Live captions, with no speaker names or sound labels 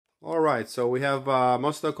Alright, so we have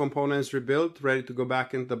most of the components rebuilt, ready to go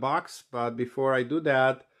back into the box. But before I do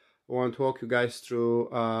that, I want to walk you guys through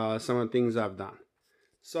some of the things I've done.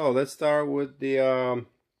 So let's start with the,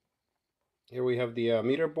 here we have the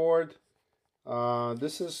meter board.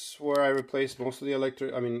 This is where I replaced most of the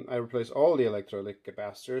I replaced all the electrolytic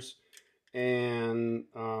capacitors and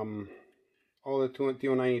all the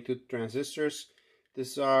T192 transistors.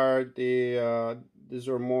 These are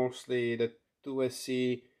mostly the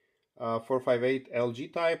 2SC 458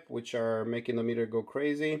 LG type, which are making the meter go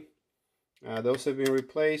crazy. Those have been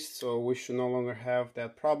replaced, so we should no longer have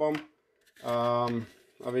that problem.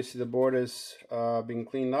 Obviously the board is being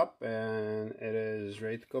cleaned up and it is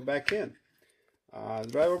ready to go back in.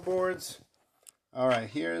 Driver boards. Alright,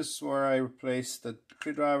 here's where I replaced the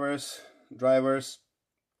drivers,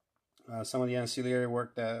 some of the ancillary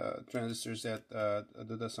work, that transistors that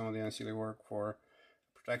do some of the ancillary work for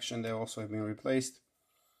protection, they also have been replaced.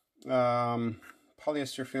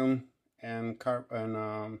 Polyester film and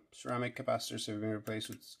ceramic capacitors have been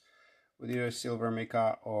replaced with either silver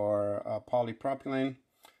mica or polypropylene.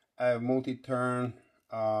 I have multi-turn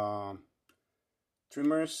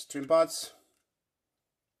trim pots.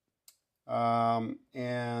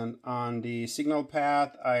 And on the signal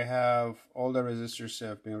path, I have all the resistors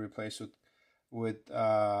have been replaced with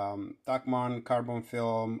Tacmon carbon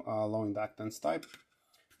film low inductance type.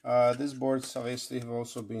 These boards obviously have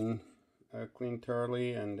also been cleaned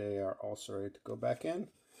thoroughly, and they are also ready to go back in.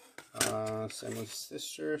 Same with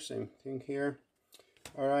this, same thing here.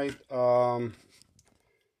 All right,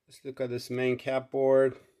 let's look at this main cap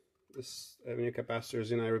board. This new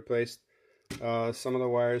capacitors I replaced. Some of the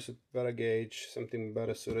wires with better gauge, something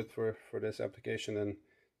better suited for this application than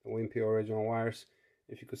the Wimpy original wires.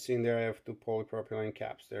 If you could see in there, I have two polypropylene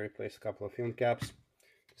caps. They replaced a couple of film caps.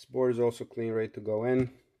 This board is also clean, ready to go in.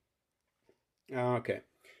 Okay,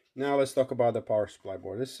 now let's talk about the power supply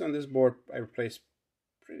board. On this board, I replaced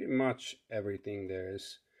pretty much everything there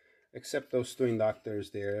is, except those two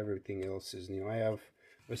inductors there. Everything else is new. I have,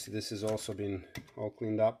 obviously, this has also been all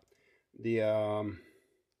cleaned up.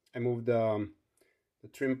 I moved the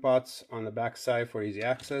trim pots on the back side for easy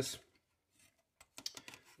access.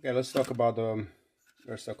 Okay, let's talk about the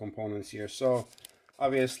rest of the components here. So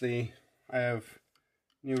obviously I have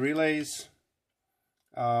new relays.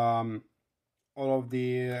 All of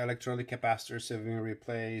the electrolytic capacitors have been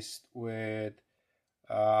replaced with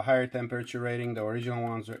higher temperature rating. The original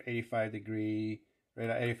ones are 85 degrees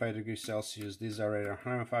Celsius. These are rated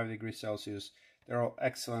 105 degrees Celsius. They're all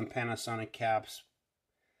excellent Panasonic caps.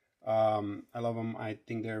 I love them. I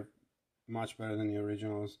think they're much better than the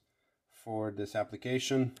originals for this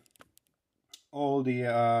application. All the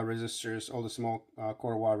resistors, all the small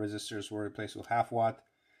quarter watt resistors were replaced with half watt.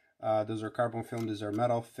 Those are carbon film, these are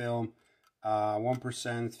metal film.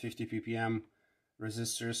 1%, 50 ppm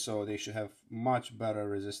resistors, so they should have much better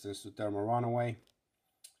resistance to thermal runaway.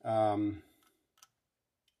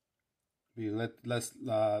 Be less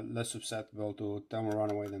susceptible to thermal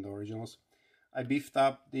runaway than the originals. I beefed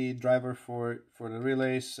up the driver for the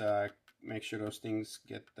relays. Make sure those things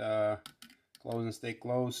get close and stay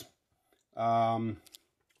close. All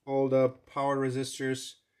the power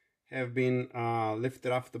resistors have been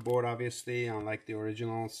lifted off the board, obviously, unlike the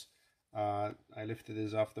originals. I lifted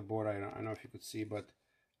this off the board. I don't know if you could see, but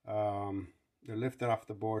they're lifted off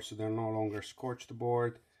the board, so they're no longer scorched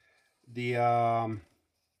board. The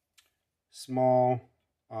small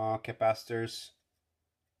capacitors,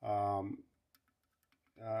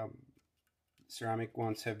 ceramic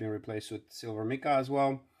ones, have been replaced with silver mica as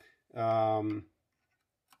well.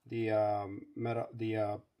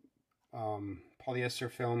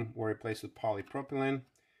 Polyester film were replaced with polypropylene.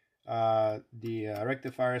 The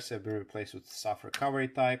rectifiers have been replaced with soft recovery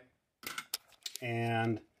type,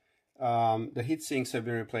 and the heat sinks have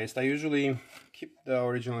been replaced. I usually keep the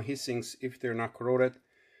original heat sinks if they're not corroded.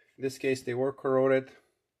 In this case, they were corroded.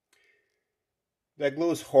 That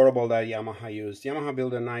glue is horrible that Yamaha used. Yamaha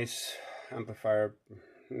built a nice amplifier,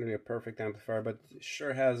 really a perfect amplifier, but it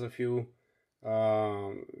sure has a few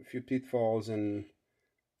pitfalls, and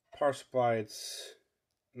power supply, it's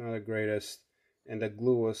not the greatest. And the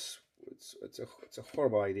glue was, it's a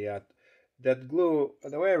horrible idea. That glue,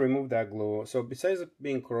 the way I removed that glue, so besides it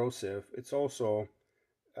being corrosive, it's also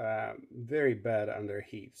very bad under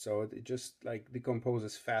heat, so it just like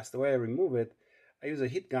decomposes fast. The way I remove it, I use a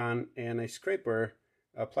heat gun and a scraper,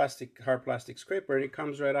 a hard plastic scraper, and it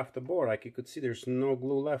comes right off the board. Like you could see, there's no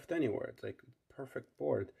glue left anywhere. It's like a perfect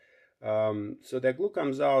board. So that glue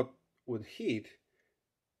comes out with heat,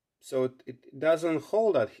 so it doesn't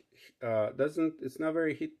hold that, it's not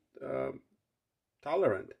very heat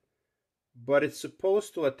tolerant. but it's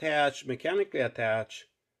supposed to mechanically attach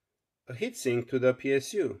a heatsink to the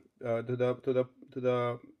PSU, to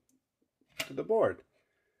the board.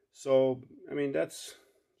 So I mean, that's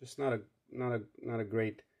just not a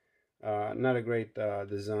great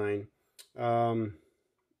design.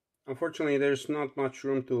 Unfortunately, there's not much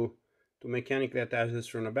room to mechanically attach this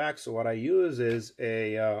from the back. So what I use is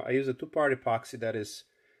I use a two-part epoxy that is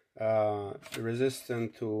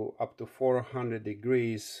resistant to up to 400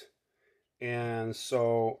 degrees, and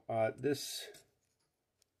so this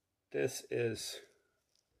is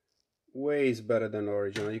ways better than the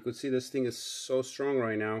original. You could see this thing is so strong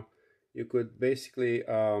right now. You could basically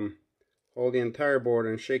hold the entire board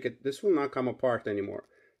and shake it. This will not come apart anymore.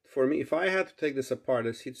 For me, if I had to take this apart,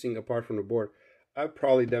 this heatsink apart from the board, I'd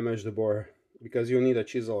probably damage the board, because you need a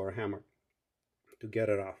chisel or a hammer to get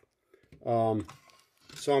it off.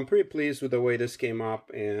 So I'm pretty pleased with the way this came up,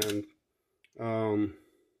 and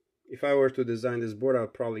if I were to design this board,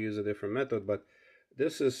 I'd probably use a different method, but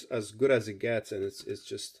this is as good as it gets, and it's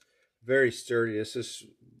just very sturdy. This is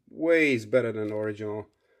ways better than the original,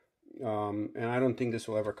 and I don't think this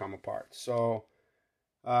will ever come apart. So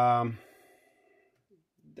that,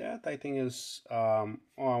 I think, is all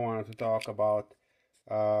I wanted to talk about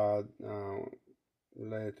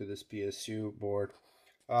related to this PSU board.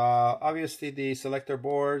 Obviously, the selector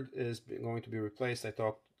board is going to be replaced. I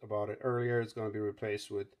talked about it earlier. It's going to be replaced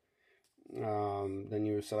with the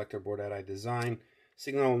new selector board that I designed.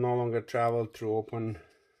 Signal will no longer travel through open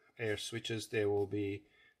air switches. They will be,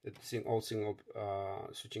 all signal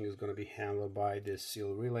switching is going to be handled by this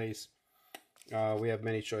sealed relays. We have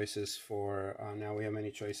many choices for now. We have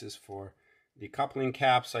many choices for the coupling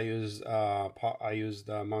caps. I used the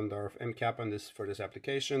Mondorf M cap on this for this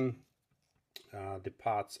application. The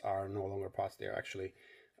pots are no longer pots; they are actually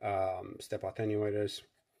step attenuators.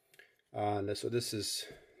 So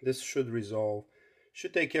this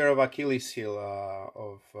should take care of Achilles heel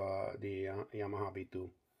of the Yamaha B-2.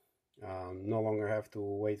 No longer have to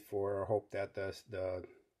wait for or hope that the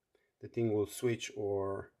thing will switch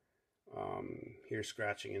or hear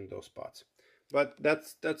scratching in those spots. But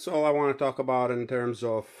that's all I want to talk about in terms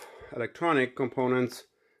of electronic components.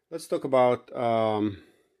 Let's talk about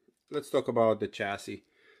the chassis.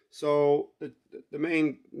 So the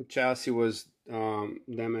main chassis was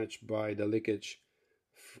damaged by the leakage,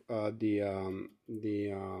 the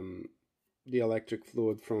electric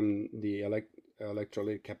fluid from the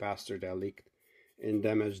electrolytic capacitor that leaked and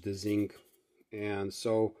damaged the zinc. And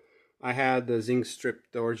so I had the zinc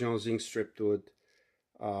stripped, the original zinc stripped with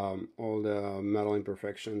all the metal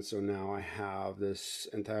imperfections. So now I have this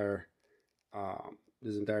entire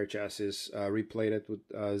chassis replated with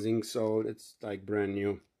zinc, so it's like brand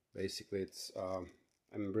new. Basically, it's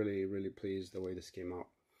I'm really pleased the way this came out.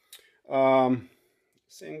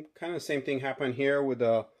 Same thing happened here with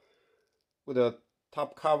the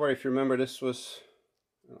top cover. If you remember, this was,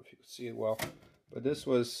 I don't know if you could see it well, but this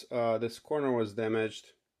was this corner was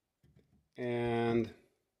damaged, and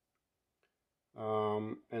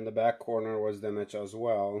the back corner was damaged as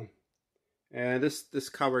well. And this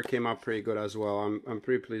cover came out pretty good as well. I'm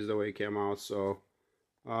pretty pleased the way it came out. So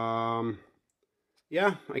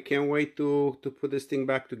yeah, I can't wait to put this thing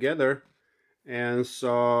back together. And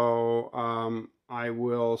so I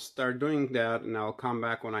will start doing that, and I'll come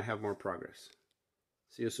back when I have more progress.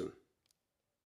 See you soon.